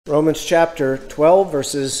Romans chapter 12,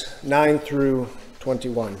 verses 9 through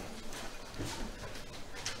 21.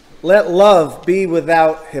 Let love be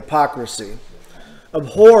without hypocrisy.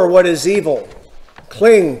 Abhor what is evil.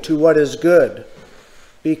 Cling to what is good.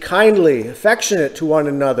 Be kindly, affectionate to one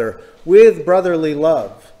another with brotherly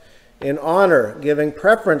love, in honor, giving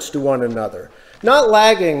preference to one another, not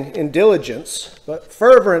lagging in diligence, but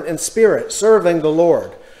fervent in spirit, serving the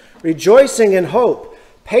Lord, rejoicing in hope,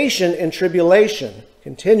 patient in tribulation,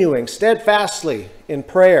 continuing steadfastly in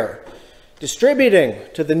prayer, distributing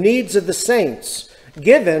to the needs of the saints,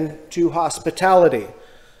 given to hospitality.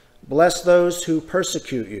 Bless those who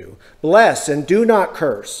persecute you. Bless and do not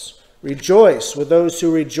curse. Rejoice with those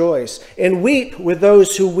who rejoice, and weep with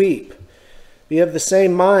those who weep. Be of the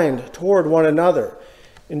same mind toward one another,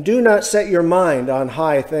 and do not set your mind on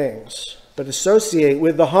high things, but associate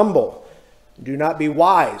with the humble. Do not be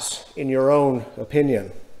wise in your own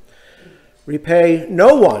opinion. Repay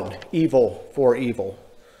no one evil for evil.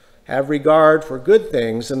 Have regard for good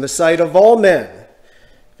things in the sight of all men.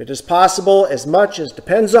 If it is possible, as much as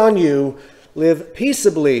depends on you, live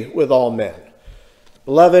peaceably with all men.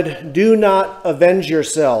 Beloved, do not avenge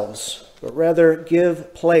yourselves, but rather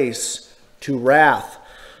give place to wrath.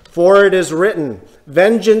 For it is written,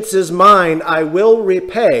 "Vengeance is mine, I will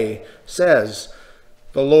repay, says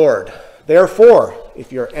the Lord." Therefore,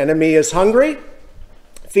 if your enemy is hungry,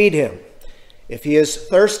 feed him. If he is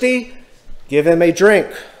thirsty, give him a drink,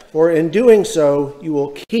 for in doing so you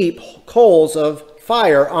will keep coals of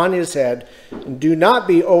fire on his head, and do not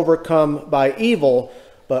be overcome by evil,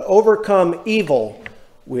 but overcome evil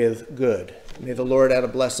with good. May the Lord add a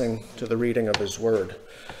blessing to the reading of his word.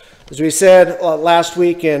 As we said last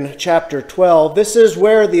week in chapter 12, this is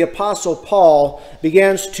where the Apostle Paul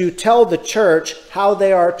begins to tell the church how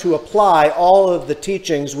they are to apply all of the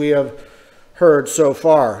teachings we have heard so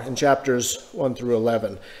far in chapters 1 through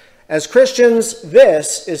 11. As Christians,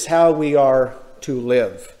 this is how we are to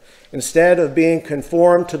live. Instead of being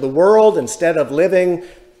conformed to the world, instead of living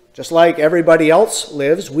just like everybody else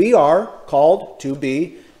lives, we are called to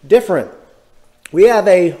be different. We have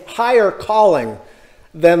a higher calling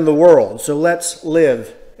than the world, so let's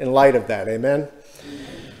live in light of that. Amen?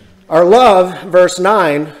 Our love, verse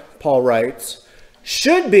 9, Paul writes,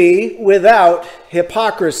 should be without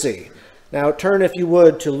hypocrisy. Now turn, if you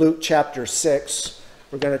would, to Luke chapter 6.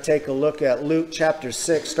 We're going to take a look at Luke chapter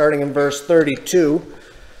 6, starting in verse 32.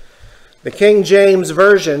 The King James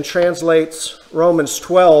Version translates Romans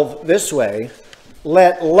 12 this way: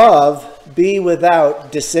 let love be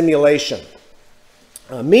without dissimulation.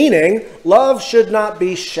 Meaning, love should not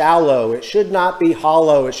be shallow. It should not be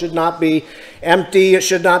hollow. It should not be empty. It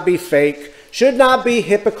should not be fake. Should not be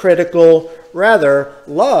hypocritical. Rather,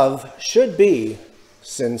 love should be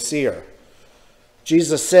sincere.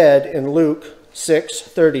 Jesus said in Luke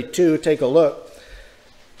 6:32, take a look.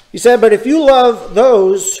 He said, but if you love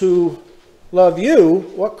those who love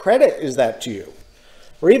you, what credit is that to you?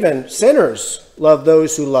 Or even sinners love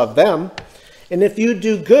those who love them. And if you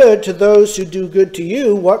do good to those who do good to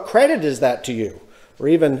you, what credit is that to you? Or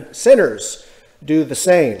even sinners do the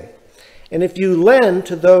same. And if you lend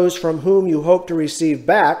to those from whom you hope to receive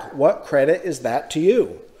back, what credit is that to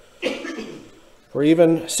you? For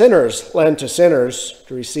even sinners lend to sinners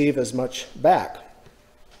to receive as much back.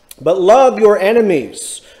 But love your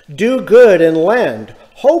enemies, do good and lend,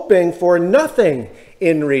 hoping for nothing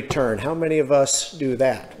in return. How many of us do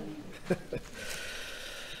that?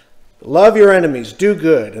 Love your enemies, do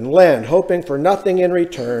good and lend, hoping for nothing in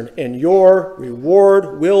return, and your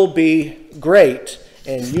reward will be great,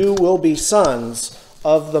 and you will be sons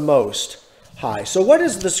of the Most High. So what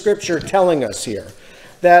is the scripture telling us here?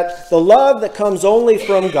 That the love that comes only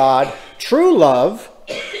from God, true love,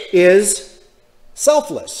 is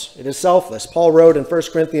selfless. It is selfless. Paul wrote in 1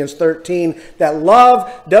 Corinthians 13 that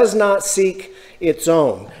love does not seek its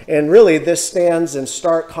own. And really, this stands in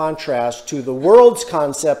stark contrast to the world's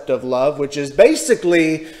concept of love, which is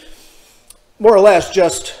basically more or less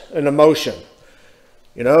just an emotion.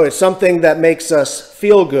 You know, it's something that makes us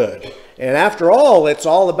feel good. And after all, it's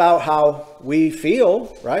all about how we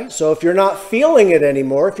feel, right? So if you're not feeling it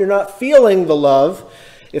anymore, if you're not feeling the love,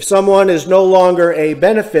 if someone is no longer a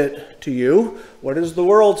benefit to you, what does the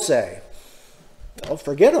world say? Well,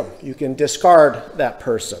 forget them. You can discard that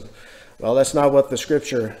person. Well, that's not what the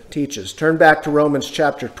scripture teaches. Turn back to Romans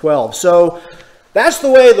chapter 12. So that's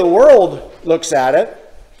the way the world looks at it.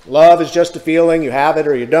 Love is just a feeling. You have it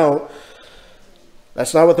or you don't.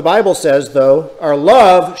 That's not what the Bible says, though. Our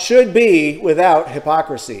love should be without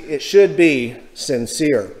hypocrisy. It should be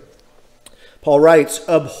sincere. Paul writes,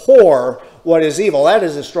 abhor what is evil. That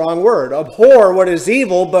is a strong word. Abhor what is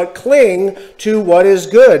evil, but cling to what is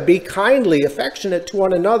good. Be kindly affectionate to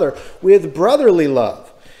one another with brotherly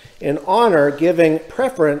love, in honor, giving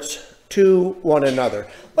preference to one another.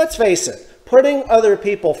 Let's face it, putting other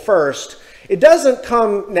people first, it doesn't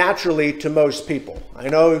come naturally to most people. I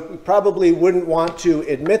know you probably wouldn't want to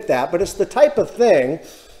admit that, but it's the type of thing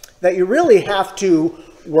that you really have to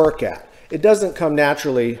work at. It doesn't come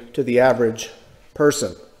naturally to the average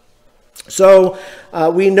person. So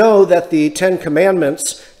we know that the Ten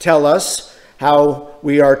Commandments tell us how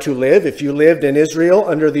we are to live. If you lived in Israel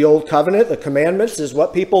under the Old Covenant, the commandments is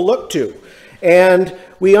what people look to. And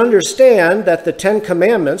we understand that the Ten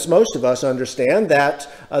Commandments, most of us understand that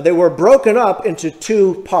they were broken up into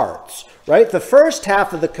two parts, right? The first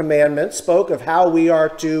half of the commandment spoke of how we are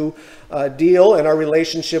to deal in our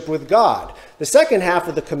relationship with God. The second half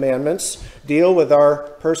of the commandments deal with our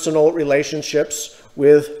personal relationships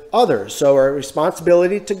with others. So our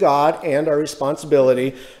responsibility to God and our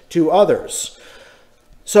responsibility to others.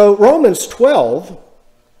 So Romans 12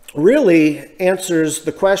 really answers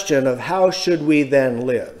the question of how should we then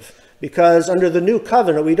live? Because under the new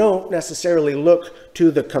covenant, we don't necessarily look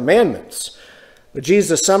to the commandments. But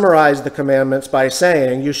Jesus summarized the commandments by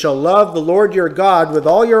saying, you shall love the Lord your God with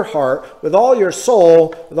all your heart, with all your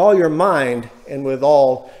soul, with all your mind, and with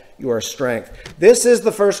all your strength. This is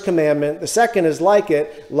the first commandment. The second is like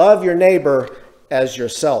it, love your neighbor as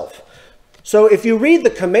yourself. So if you read the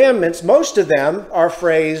commandments, most of them are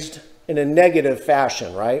phrased in a negative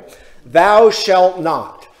fashion, right? Thou shalt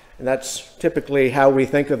not. And that's typically how we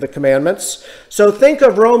think of the commandments. So think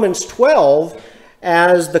of Romans 12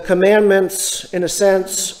 as the commandments, in a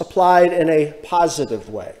sense, applied in a positive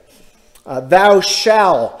way. Thou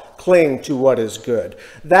shalt cling to what is good.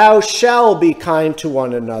 Thou shalt be kind to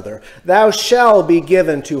one another. Thou shalt be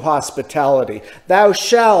given to hospitality. Thou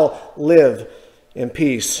shalt live in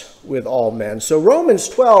peace with all men. So Romans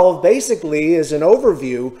 12 basically is an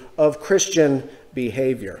overview of Christian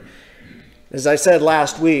behavior. As I said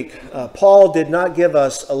last week, Paul did not give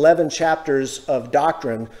us 11 chapters of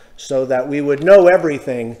doctrine so that we would know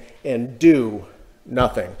everything and do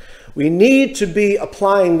nothing. We need to be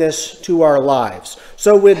applying this to our lives.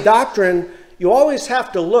 So with doctrine, you always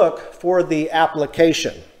have to look for the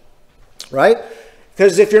application, right?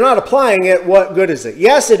 Because if you're not applying it, what good is it?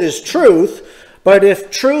 Yes, it is truth, but if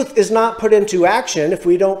truth is not put into action, if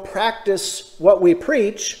we don't practice what we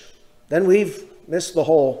preach, then we've missed the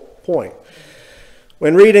whole point.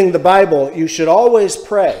 When reading the Bible, you should always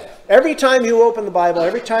pray. Every time you open the Bible,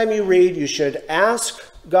 every time you read, you should ask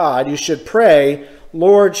God, you should pray,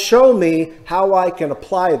 Lord, show me how I can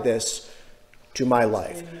apply this to my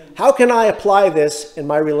life. How can I apply this in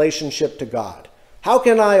my relationship to God? How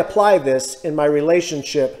can I apply this in my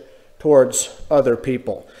relationship towards other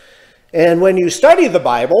people? And when you study the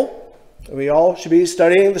Bible, we all should be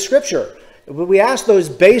studying the Scripture. We ask those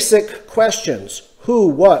basic questions: who,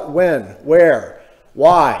 what, when, where,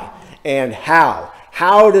 why, and how.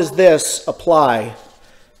 How does this apply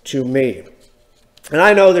to me? And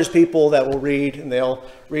I know there's people that will read, and they'll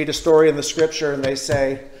read a story in the Scripture, and they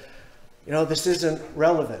say, you know, this isn't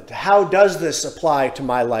relevant. How does this apply to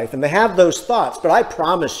my life? And they have those thoughts, but I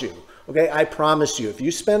promise you, okay, I promise you, if you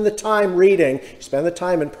spend the time reading, you spend the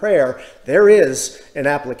time in prayer, there is an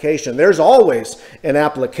application. There's always an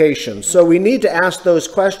application. So we need to ask those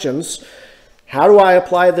questions. How do I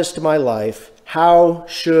apply this to my life? How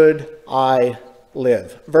should I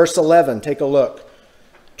live? Verse 11, take a look.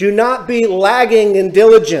 Do not be lagging in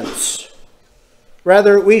diligence.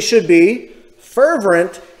 Rather, we should be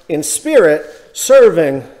fervent in spirit,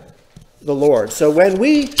 serving the Lord. So when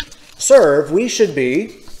we serve, we should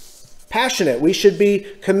be passionate. We should be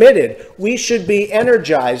committed. We should be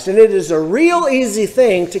energized. And it is a real easy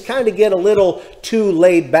thing to kind of get a little too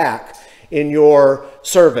laid back in your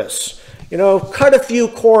service. You know, cut a few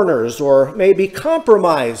corners or maybe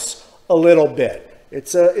compromise a little bit.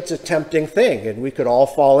 It's a tempting thing, and we could all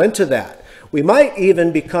fall into that. We might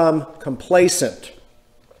even become complacent.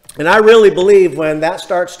 And I really believe when that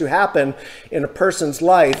starts to happen in a person's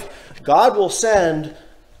life, God will send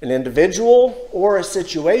an individual or a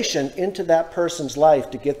situation into that person's life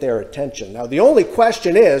to get their attention. Now, the only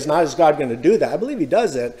question is, not is God going to do that? I believe he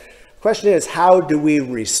does it. The question is, how do we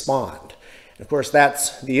respond? And of course,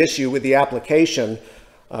 that's the issue with the application.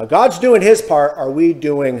 God's doing his part. Are we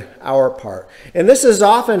doing our part? And this is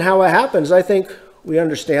often how it happens. I think we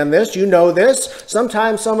understand this. You know this.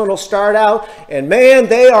 Sometimes someone will start out and, man,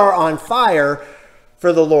 they are on fire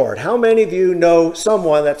for the Lord. How many of you know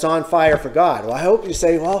someone that's on fire for God? Well, I hope you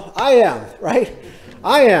say, well, I am, right?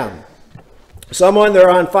 I am. Someone, they're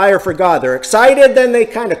on fire for God. They're excited, then they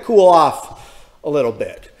kind of cool off a little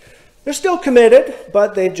bit. They're still committed,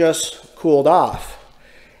 but they just cooled off.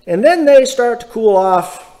 And then they start to cool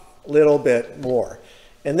off a little bit more.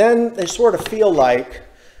 And then they sort of feel like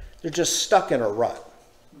they're just stuck in a rut.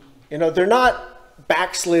 You know, they're not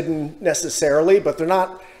backslidden necessarily, but they're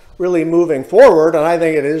not really moving forward. And I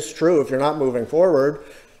think it is true, if you're not moving forward,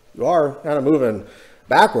 you are kind of moving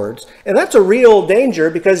backwards. And that's a real danger,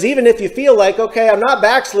 because even if you feel like, okay, I'm not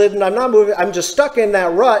backslidden, I'm not moving, I'm just stuck in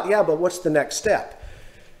that rut, yeah, but what's the next step?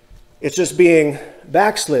 It's just being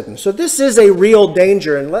backslidden. So this is a real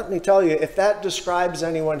danger. And let me tell you, if that describes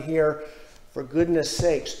anyone here, for goodness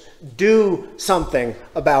sakes, do something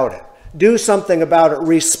about it. Do something about it.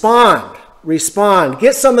 Respond. Respond.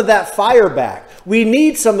 Get some of that fire back. We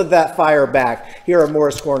need some of that fire back here at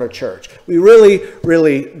Morris Corner Church. We really,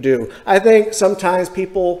 really do. I think sometimes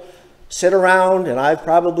people sit around, and I've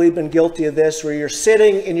probably been guilty of this, where you're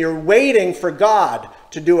sitting and you're waiting for God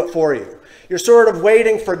to do it for you. You're sort of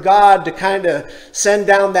waiting for God to kind of send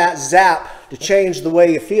down that zap to change the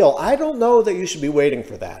way you feel. I don't know that you should be waiting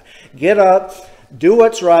for that. Get up, do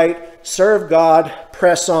what's right, serve God,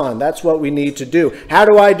 press on. That's what we need to do. How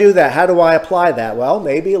do I do that? How do I apply that? Well,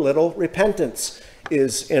 maybe a little repentance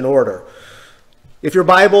is in order. If your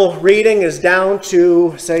Bible reading is down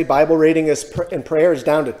to, say, Bible reading and prayer is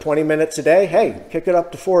down to 20 minutes a day, hey, kick it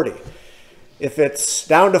up to 40. If it's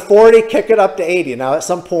down to 40, kick it up to 80. Now, at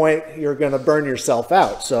some point, you're going to burn yourself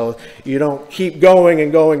out, so you don't keep going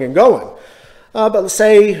and going and going. But let's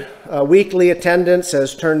say weekly attendance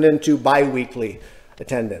has turned into bi-weekly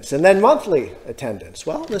attendance, and then monthly attendance.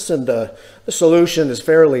 Well, listen, the solution is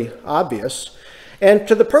fairly obvious. And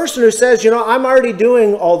to the person who says, you know, I'm already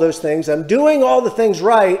doing all those things, I'm doing all the things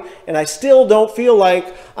right, and I still don't feel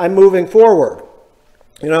like I'm moving forward.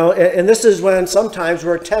 You know, and this is when sometimes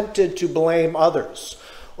we're tempted to blame others,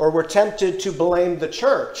 or we're tempted to blame the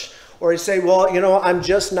church, or you say, well, you know, I'm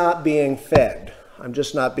just not being fed. I'm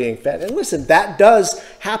just not being fed. And listen, that does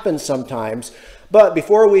happen sometimes. But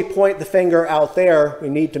before we point the finger out there, we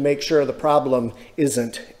need to make sure the problem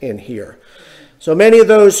isn't in here. So many of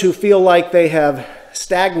those who feel like they have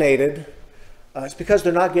stagnated, it's because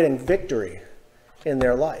they're not getting victory in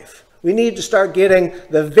their life. We need to start getting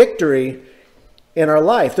the victory in our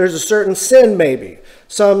life. There's a certain sin, maybe,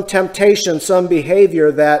 some temptation, some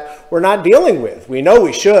behavior that we're not dealing with. We know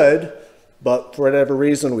we should, but for whatever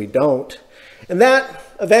reason we don't. And that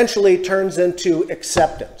eventually turns into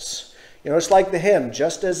acceptance. You know, it's like the hymn,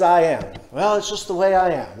 just as I am. Well, it's just the way I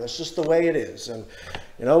am. That's just the way it is. And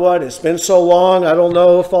you know what? It's been so long, I don't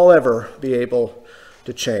know if I'll ever be able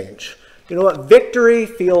to change. You know what? Victory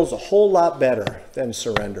feels a whole lot better than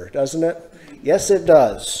surrender, doesn't it? Yes, it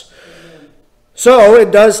does. So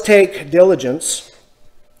it does take diligence.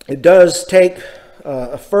 It does take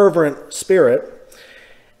a fervent spirit.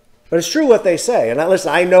 But it's true what they say. And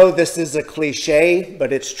listen, I know this is a cliche,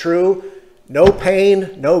 but it's true. No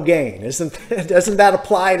pain, no gain. Doesn't that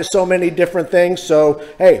apply to so many different things? So,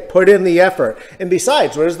 hey, put in the effort. And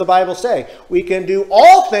besides, what does the Bible say? We can do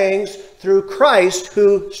all things through Christ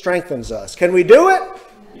who strengthens us. Can we do it?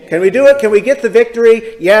 Can we do it? Can we get the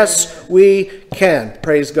victory? Yes, we can.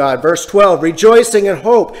 Praise God. Verse 12, rejoicing in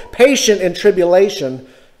hope, patient in tribulation,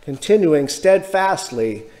 continuing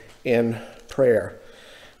steadfastly in prayer.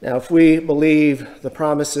 Now, if we believe the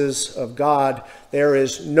promises of God, there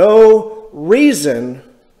is no reason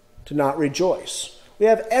to not rejoice. We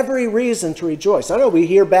have every reason to rejoice. I know we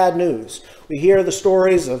hear bad news. We hear the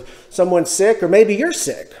stories of someone sick, or maybe you're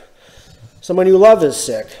sick. Someone you love is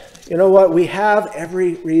sick. You know what? We have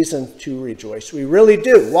every reason to rejoice. We really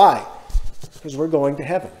do. Why? Because we're going to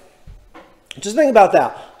heaven. Just think about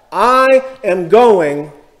that. I am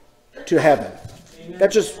going to heaven. Amen.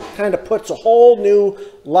 That just kind of puts a whole new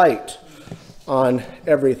light on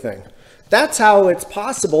everything. That's how it's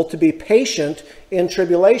possible to be patient in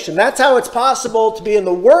tribulation. That's how it's possible to be in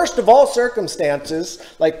the worst of all circumstances.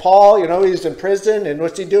 Like Paul, you know, he's in prison, and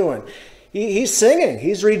what's he doing? He's singing.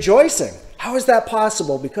 He's rejoicing. How is that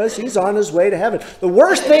possible? Because he's on his way to heaven. The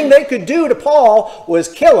worst thing they could do to Paul was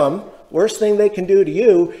kill him. Worst thing they can do to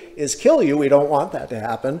you is kill you. We don't want that to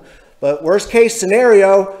happen. But worst case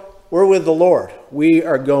scenario, we're with the Lord. We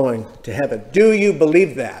are going to heaven. Do you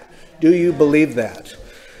believe that? Do you believe that?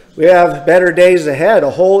 We have better days ahead, a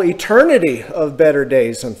whole eternity of better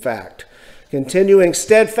days, in fact. Continuing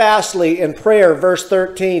steadfastly in prayer, verse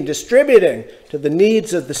 13, distributing to the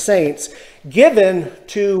needs of the saints, given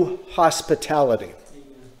to hospitality.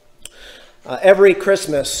 Every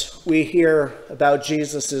Christmas we hear about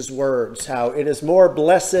Jesus' words, how it is more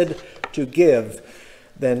blessed to give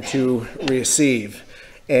than to receive.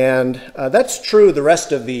 And that's true the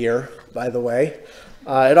rest of the year, by the way.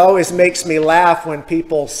 It always makes me laugh when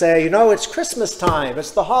people say, it's Christmas time,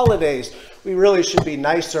 it's the holidays. We really should be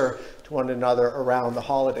nicer to one another around the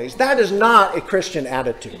holidays. That is not a Christian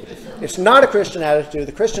attitude. It's not a Christian attitude.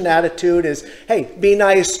 The Christian attitude is, hey, be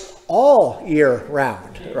nice all year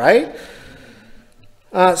round, right?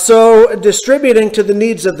 So distributing to the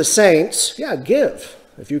needs of the saints, give.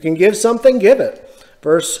 If you can give something, give it.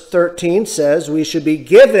 Verse 13 says we should be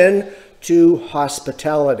given to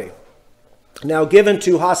hospitality. Now, given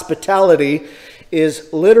to hospitality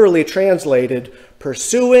is literally translated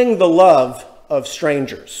pursuing the love of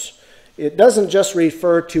strangers. It doesn't just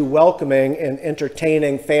refer to welcoming and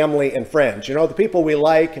entertaining family and friends. The people we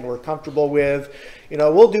like and we're comfortable with,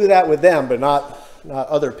 we'll do that with them, but not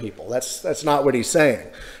other people. That's not what he's saying.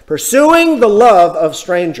 Pursuing the love of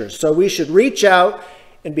strangers. So we should reach out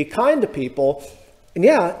and be kind to people. And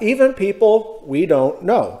even people we don't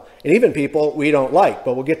know. And even people we don't like.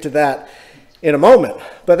 But we'll get to that in a moment.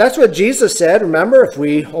 But that's what Jesus said. Remember, if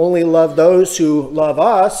we only love those who love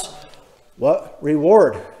us, what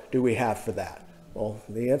reward do we have for that? Well,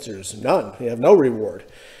 the answer is none. We have no reward.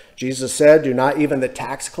 Jesus said, do not even the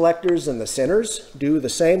tax collectors and the sinners do the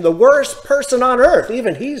same? The worst person on earth,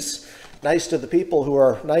 even he's nice to the people who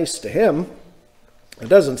are nice to him. It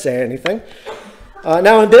doesn't say anything.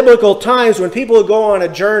 Now, in biblical times, when people go on a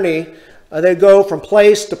journey, they go from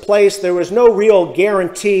place to place. There was no real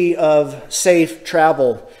guarantee of safe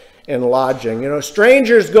travel and lodging.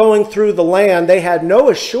 Strangers going through the land, they had no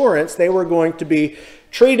assurance they were going to be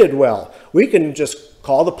treated well. We can just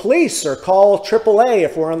call the police or call AAA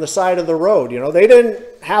if we're on the side of the road. They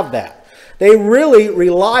didn't have that. They really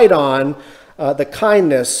relied on the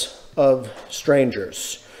kindness of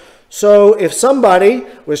strangers. So if somebody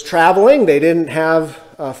was traveling, they didn't have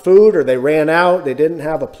food, or they ran out, they didn't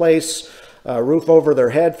have a place, roof over their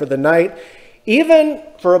head for the night, even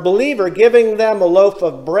for a believer, giving them a loaf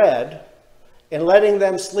of bread and letting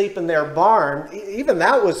them sleep in their barn, even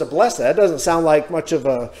that was a blessing. That doesn't sound like much of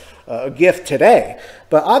a gift today.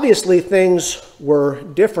 But obviously things were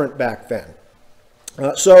different back then.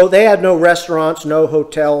 So they had no restaurants, no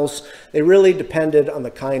hotels. They really depended on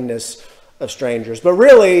the kindness of strangers. But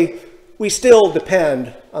really, we still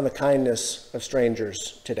depend on the kindness of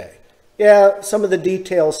strangers today. Some of the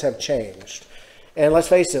details have changed. And let's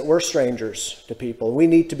face it, we're strangers to people. We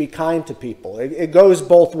need to be kind to people. It goes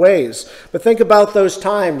both ways. But think about those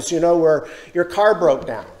times, where your car broke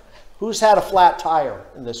down. Who's had a flat tire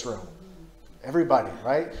in this room? Everybody,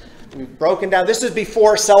 right? We've broken down. This is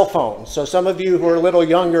before cell phones. So some of you who are a little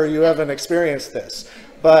younger, you haven't experienced this.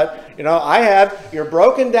 But, I have. You're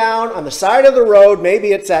broken down on the side of the road.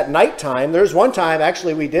 Maybe it's at nighttime. There's one time,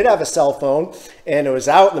 actually, we did have a cell phone, and it was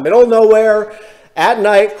out in the middle of nowhere at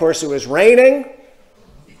night. Of course, it was raining.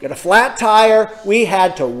 Got a flat tire. We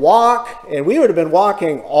had to walk, and we would have been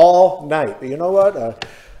walking all night. But you know what?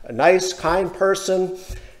 A nice, kind person.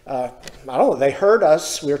 I don't know. They heard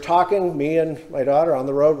us. We were talking, me and my daughter on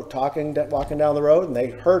the road, walking down the road, and they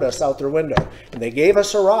heard us out their window. And they gave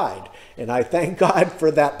us a ride. And I thank God for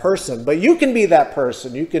that person. But you can be that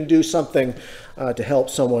person. You can do something to help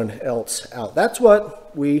someone else out. That's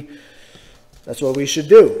what we should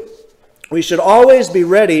do. We should always be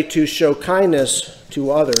ready to show kindness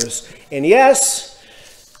to others. And yes,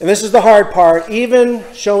 and this is the hard part, even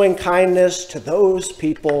showing kindness to those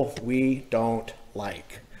people we don't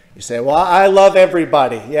like. You say, well, I love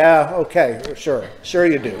everybody. Yeah, okay, sure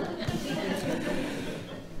you do.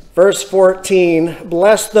 Verse 14,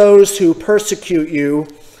 bless those who persecute you.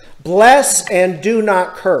 Bless and do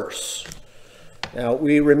not curse. Now,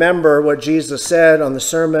 we remember what Jesus said on the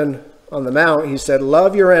Sermon on the Mount. He said,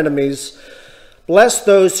 love your enemies, bless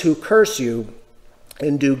those who curse you,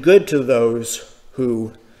 and do good to those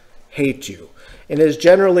who hate you. And it is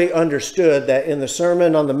generally understood that in the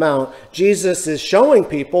Sermon on the Mount, Jesus is showing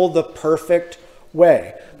people the perfect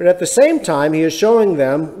way. But at the same time, he is showing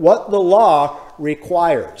them what the law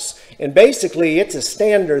requires. And basically, it's a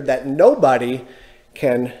standard that nobody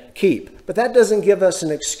can keep. But that doesn't give us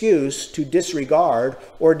an excuse to disregard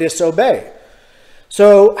or disobey.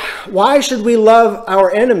 So why should we love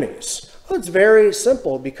our enemies? Well, it's very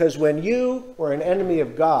simple, because when you were an enemy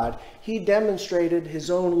of God, he demonstrated his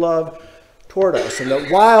own love toward us, and that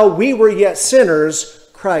while we were yet sinners,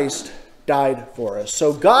 Christ died for us.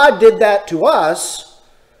 So God did that to us.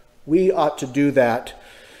 We ought to do that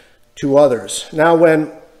to others. Now,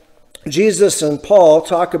 when Jesus and Paul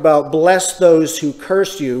talk about bless those who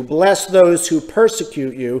curse you, bless those who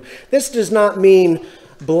persecute you, this does not mean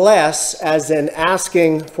bless as in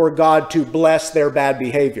asking for God to bless their bad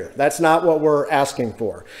behavior. That's not what we're asking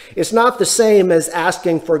for. It's not the same as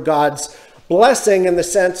asking for God's blessing in the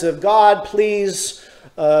sense of, God, please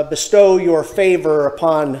bestow your favor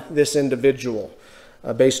upon this individual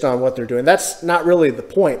based on what they're doing. That's not really the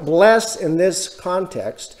point. Bless in this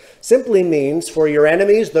context simply means for your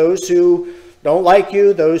enemies, those who don't like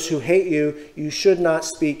you, those who hate you, you should not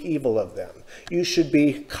speak evil of them. You should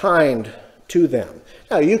be kind to them.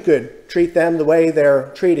 Now, you could treat them the way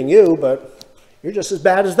they're treating you, but you're just as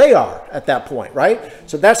bad as they are at that point, right?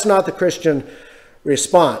 So that's not the Christian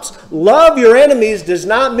response. Love your enemies does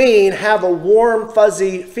not mean have a warm,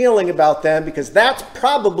 fuzzy feeling about them, because that's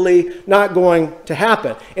probably not going to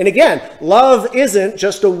happen. And again, love isn't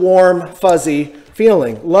just a warm, fuzzy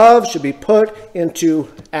feeling. Love should be put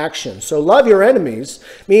into action. So love your enemies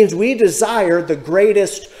means we desire the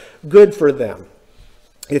greatest good for them.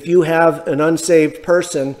 If you have an unsaved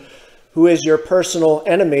person who is your personal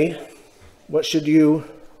enemy, what should you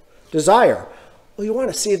desire? Well, you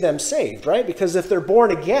want to see them saved, right? Because if they're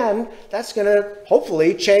born again, that's going to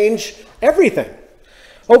hopefully change everything.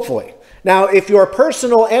 Hopefully. Now, if your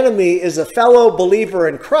personal enemy is a fellow believer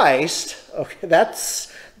in Christ, okay,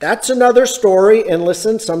 that's another story. And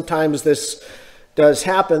listen, sometimes this does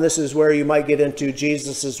happen. This is where you might get into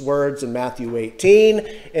Jesus's words in Matthew 18.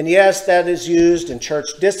 And yes, that is used in church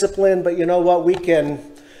discipline, but you know what? We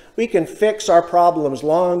can fix our problems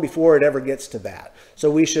long before it ever gets to that. So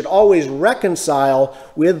we should always reconcile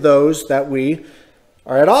with those that we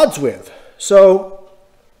are at odds with. So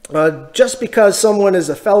just because someone is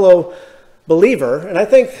a fellow believer, and I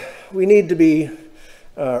think we need to be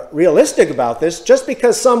realistic about this, just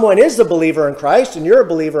because someone is a believer in Christ and you're a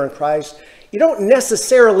believer in Christ, you don't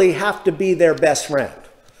necessarily have to be their best friend.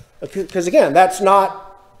 Because again, that's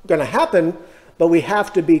not going to happen, but we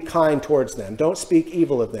have to be kind towards them. Don't speak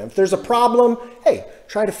evil of them. If there's a problem, hey,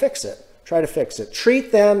 try to fix it. Try to fix it.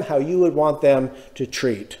 Treat them how you would want them to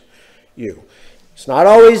treat you. It's not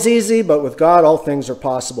always easy, but with God, all things are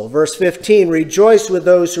possible. Verse 15, rejoice with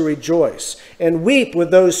those who rejoice, and weep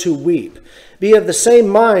with those who weep. Be of the same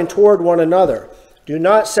mind toward one another. Do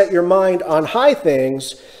not set your mind on high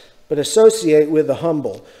things, but associate with the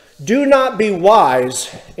humble. Do not be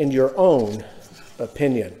wise in your own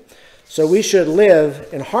opinion. So we should live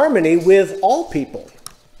in harmony with all people.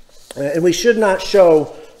 And we should not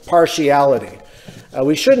show partiality.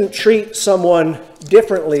 We shouldn't treat someone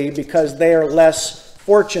differently because they are less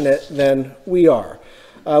fortunate than we are.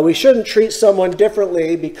 We shouldn't treat someone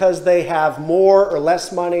differently because they have more or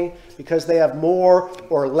less money, because they have more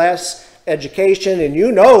or less education. And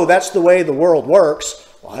you know that's the way the world works.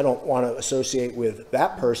 Well, I don't want to associate with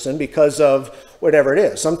that person because of whatever it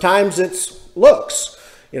is. Sometimes it's looks.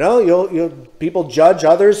 You know, people judge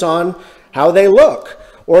others on how they look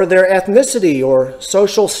or their ethnicity or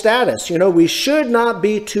social status. You know, we should not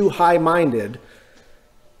be too high-minded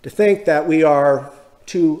to think that we are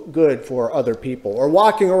too good for other people or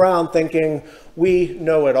walking around thinking we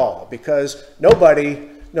know it all, because nobody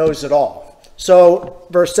knows it all. So,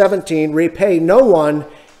 verse 17, repay no one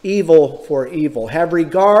evil for evil. Have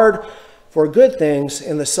regard for good things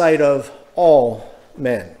in the sight of all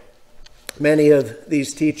men. Many of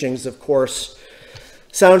these teachings, of course,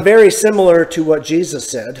 sound very similar to what Jesus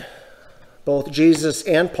said. Both Jesus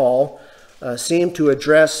and Paul seem to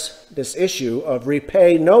address this issue of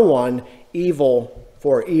repay no one evil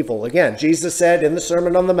for evil. Again, Jesus said in the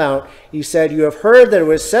Sermon on the Mount, he said, you have heard that it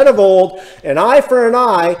was said of old, an eye for an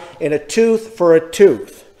eye and a tooth for a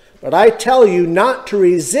tooth. But I tell you not to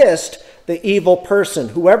resist the evil person.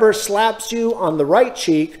 Whoever slaps you on the right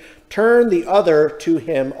cheek, turn the other to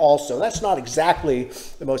him also. That's not exactly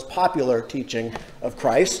the most popular teaching of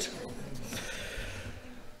Christ.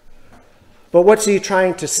 But what's he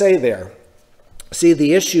trying to say there? See,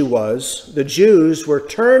 the issue was the Jews were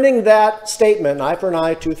turning that statement, eye for an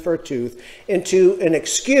eye, tooth for a tooth, into an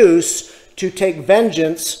excuse to take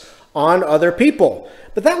vengeance on other people.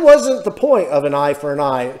 But that wasn't the point of an eye for an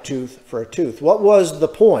eye, a tooth for a tooth. What was the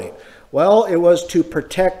point? Well, it was to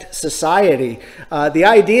protect society. The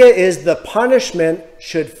idea is the punishment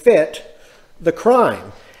should fit the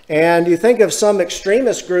crime. And you think of some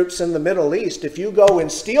extremist groups in the Middle East, if you go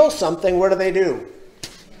and steal something, what do?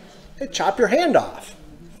 They chop your hand off.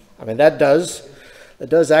 I mean, that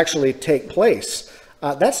does actually take place.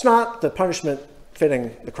 That's not the punishment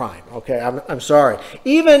fitting the crime, okay? I'm sorry.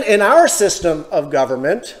 Even in our system of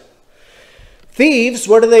government, thieves,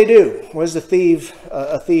 what do? What does a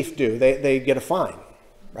thief do? They get a fine,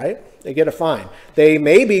 right? They get a fine. They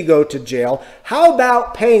maybe go to jail. How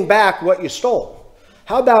about paying back what you stole?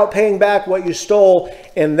 How about paying back what you stole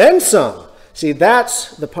and then some? See,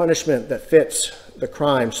 that's the punishment that fits the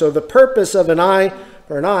crime. So the purpose of an eye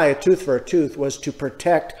for an eye, a tooth for a tooth, was to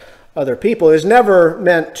protect other people. It was never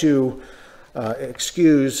meant to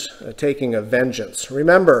excuse taking of vengeance.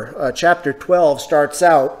 Remember, chapter 12 starts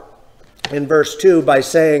out in verse 2 by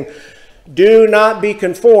saying, "Do not be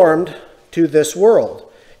conformed to this world."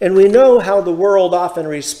 And we know how the world often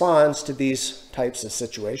responds to these types of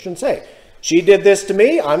situations. Hey, she did this to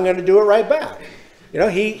me, I'm going to do it right back. You know,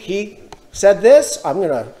 he said this, I'm going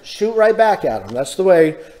to shoot right back at him. That's the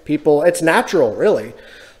way people, it's natural, really.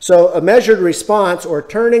 So a measured response or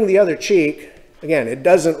turning the other cheek, again, it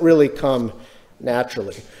doesn't really come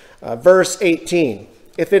naturally. Verse 18,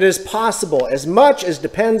 "If it is possible, as much as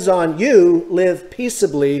depends on you, live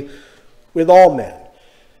peaceably with all men."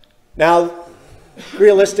 Now,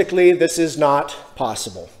 realistically, this is not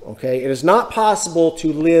possible, okay? It is not possible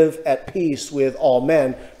to live at peace with all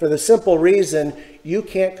men for the simple reason you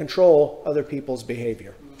can't control other people's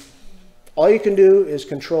behavior. All you can do is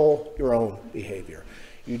control your own behavior.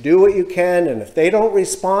 You do what you can, and if they don't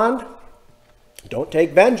respond, don't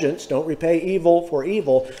take vengeance, don't repay evil for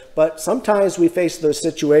evil, but sometimes we face those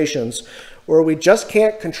situations where we just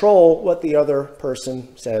can't control what the other person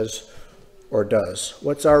says or does.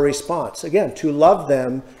 What's our response? Again, to love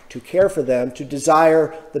them, to care for them, to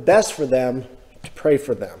desire the best for them, to pray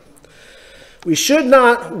for them. We should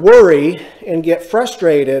not worry and get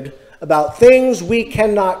frustrated about things we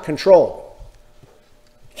cannot control.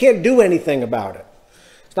 Can't do anything about it.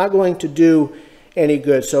 It's not going to do any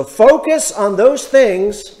good. So focus on those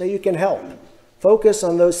things that you can help. Focus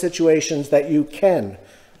on those situations that you can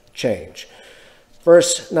change.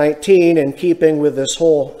 Verse 19, in keeping with this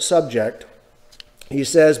whole subject, he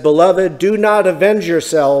says, "Beloved, do not avenge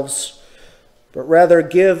yourselves, but rather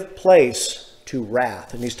give place to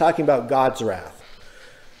wrath." And he's talking about God's wrath.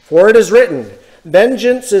 "For it is written,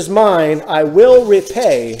 'Vengeance is mine, I will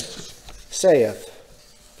repay, saith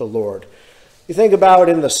the Lord.'" You think about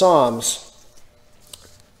in the Psalms,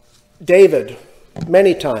 David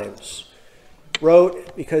many times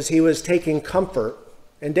wrote because he was taking comfort,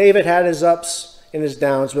 and David had his ups and his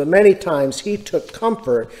downs, but many times he took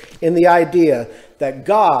comfort in the idea that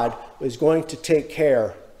God was going to take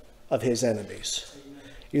care of his enemies.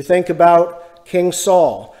 You think about King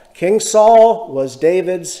Saul. King Saul was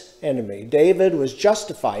David's enemy. David was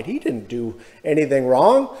justified. He didn't do anything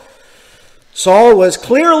wrong. Saul was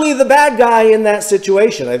clearly the bad guy in that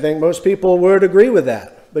situation. I think most people would agree with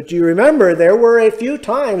that. But do you remember there were a few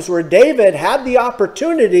times where David had the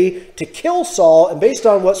opportunity to kill Saul, and based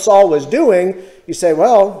on what Saul was doing, you say,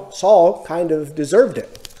 well, Saul kind of deserved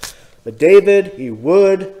it. But David, he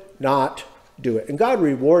would not do it. And God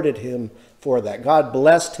rewarded him for that. God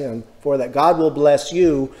blessed him for that. God will bless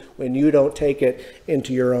you when you don't take it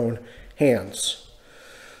into your own hands.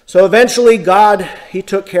 So eventually God, he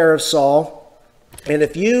took care of Saul. And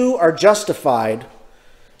if you are justified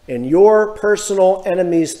and your personal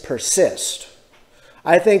enemies persist,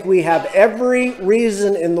 I think we have every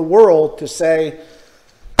reason in the world to say,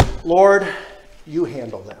 Lord, you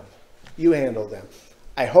handle them. You handle them.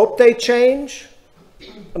 I hope they change.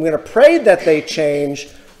 I'm going to pray that they change.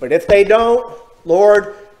 But if they don't,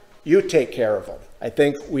 Lord, you take care of them. I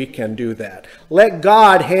think we can do that. Let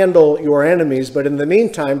God handle your enemies. But in the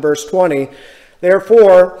meantime, verse 20,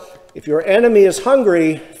 "Therefore, if your enemy is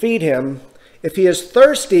hungry, feed him. If he is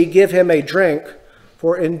thirsty, give him a drink.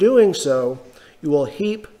 For in doing so, you will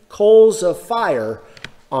heap coals of fire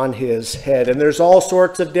on his head." And there's all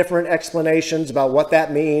sorts of different explanations about what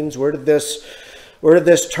that means. Where did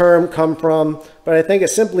this term come from? But I think it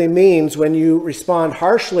simply means when you respond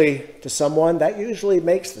harshly to someone, that usually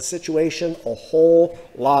makes the situation a whole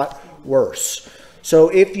lot worse. So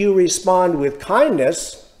if you respond with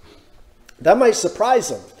kindness, that might surprise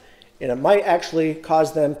them. And it might actually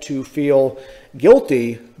cause them to feel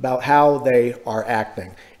guilty about how they are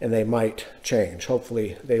acting. And they might change.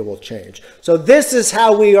 Hopefully they will change. So this is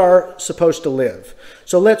how we are supposed to live.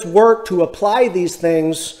 So let's work to apply these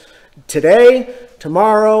things today,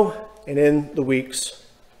 tomorrow, and in the weeks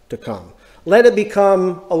to come. Let it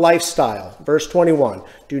become a lifestyle. Verse 21,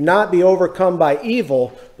 "Do not be overcome by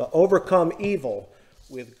evil, but overcome evil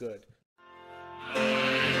with good."